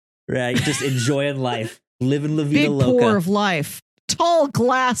now. Right, just enjoying life, living La Vida Loca. Big pour of life, tall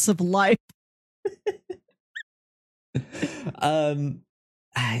glass of life.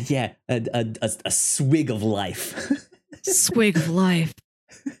 Yeah, a swig of life. Swig of life.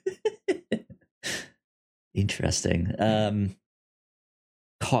 Interesting.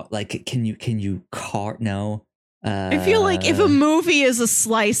 Like, can you no? I feel like if a movie is a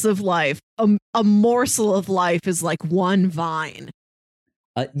slice of life, a morsel of life is like one vine.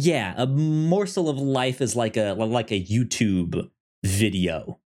 Yeah, a morsel of life is like a YouTube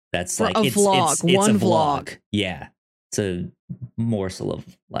video. That's like a vlog, it's one a vlog. vlog. Yeah, it's a morsel of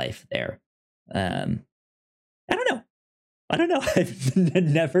life there. I don't know. I've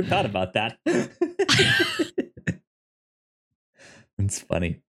never thought about that. It's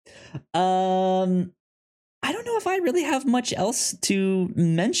funny. I don't know if I really have much else to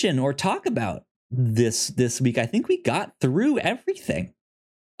mention or talk about this week. I think we got through everything.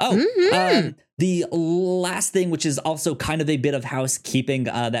 The last thing, which is also kind of a bit of housekeeping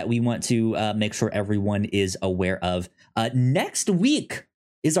that we want to make sure everyone is aware of. Next week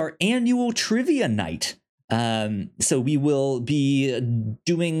is our annual trivia night. So we will be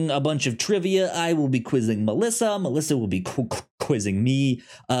doing a bunch of trivia. I will be quizzing Melissa. Melissa will be quizzing me.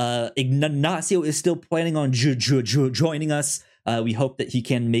 Ignacio is still planning on joining us. We hope that he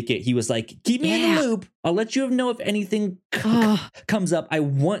can make it. He was like, keep me in the loop. I'll let you know if anything comes up. I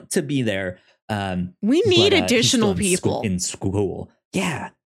want to be there. We need additional people in school. Yeah.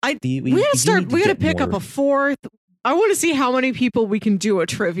 We gotta pick up a fourth. I want to see how many people we can do a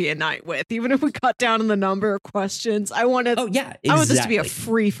trivia night with, even if we cut down on the number of questions. I want to. Oh yeah, exactly. I want this to be a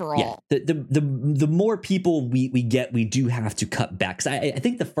free for all. Yeah. The more people we get, we do have to cut back. 'Cause I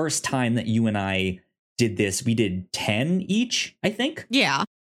think the first time that you and I did this, we did 10 each. I think. Yeah,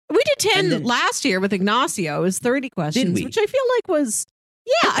 we did 10 last year with Ignacio. It was 30 questions, which I feel like was.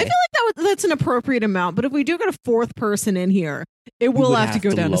 Yeah, okay. I feel like that's an appropriate amount. But if we do get a fourth person in here, it will have to go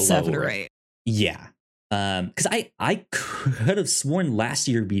down to 7 or 8. Yeah. Because I could have sworn last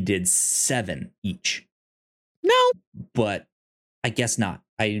year we did 7 each. No, but I guess not.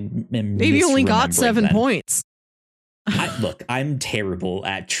 Maybe you only got 7 points. Look, I'm terrible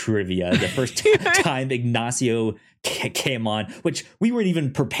at trivia. The first time Ignacio came on, which we weren't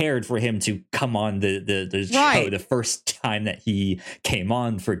even prepared for him to come on the show. The first time that he came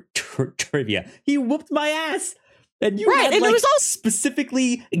on for trivia, he whooped my ass. And you had and it was all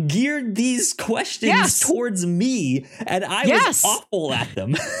specifically geared these questions towards me, and I was awful at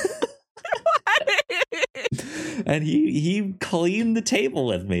them. And he cleaned the table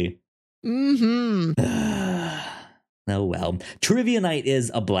with me. Mm-hmm. Oh well, trivia night is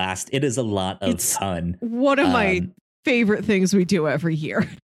a blast. It is a lot of fun. One of my favorite things we do every year.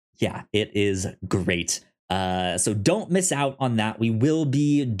 Yeah, it is great. So don't miss out on that. We will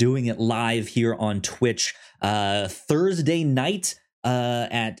be doing it live here on Twitch Thursday night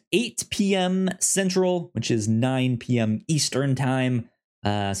at 8 p.m. Central, which is 9 p.m. Eastern time.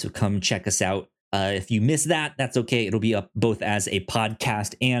 So come check us out. If you miss that, that's okay. It'll be up both as a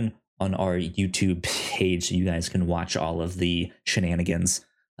podcast and on our YouTube page, so you guys can watch all of the shenanigans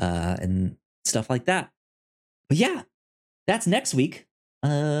and stuff like that. But yeah, that's next week.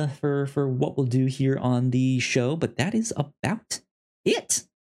 For what we'll do here on the show, but that is about it.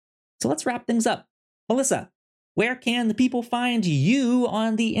 So let's wrap things up. Melissa, where can the people find you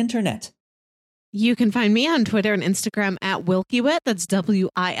on the internet? You can find me on Twitter and Instagram at Wilkywit. That's WILKYWIT.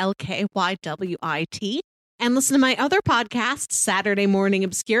 And listen to my other podcast, Saturday Morning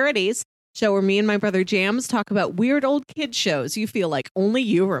Obscurities, show where me and my brother Jams talk about weird old kid shows you feel like only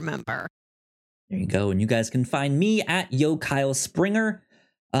you remember. There you go. And you guys can find me at Yo Kyle Springer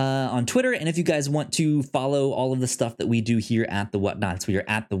on Twitter. And if you guys want to follow all of the stuff that we do here at The Whatnots, we are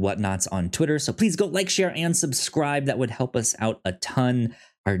at The Whatnots on Twitter. So please go like, share, and subscribe. That would help us out a ton.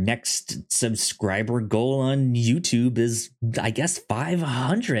 Our next subscriber goal on YouTube is, I guess,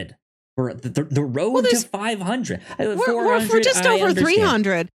 500. Or the road to 500. We're just over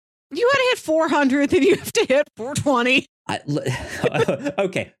 300. You got to hit 400, then you have to hit 420.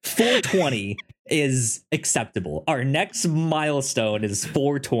 Okay, 420 is acceptable. Our next milestone is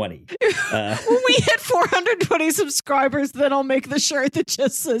 420. When we hit 420 subscribers, then I'll make the shirt that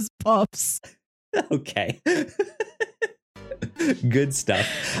just says pups. Okay. Good stuff.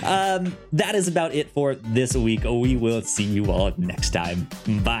 That is about it for this week. We will see you all next time.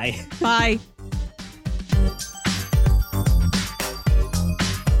 Bye. Bye.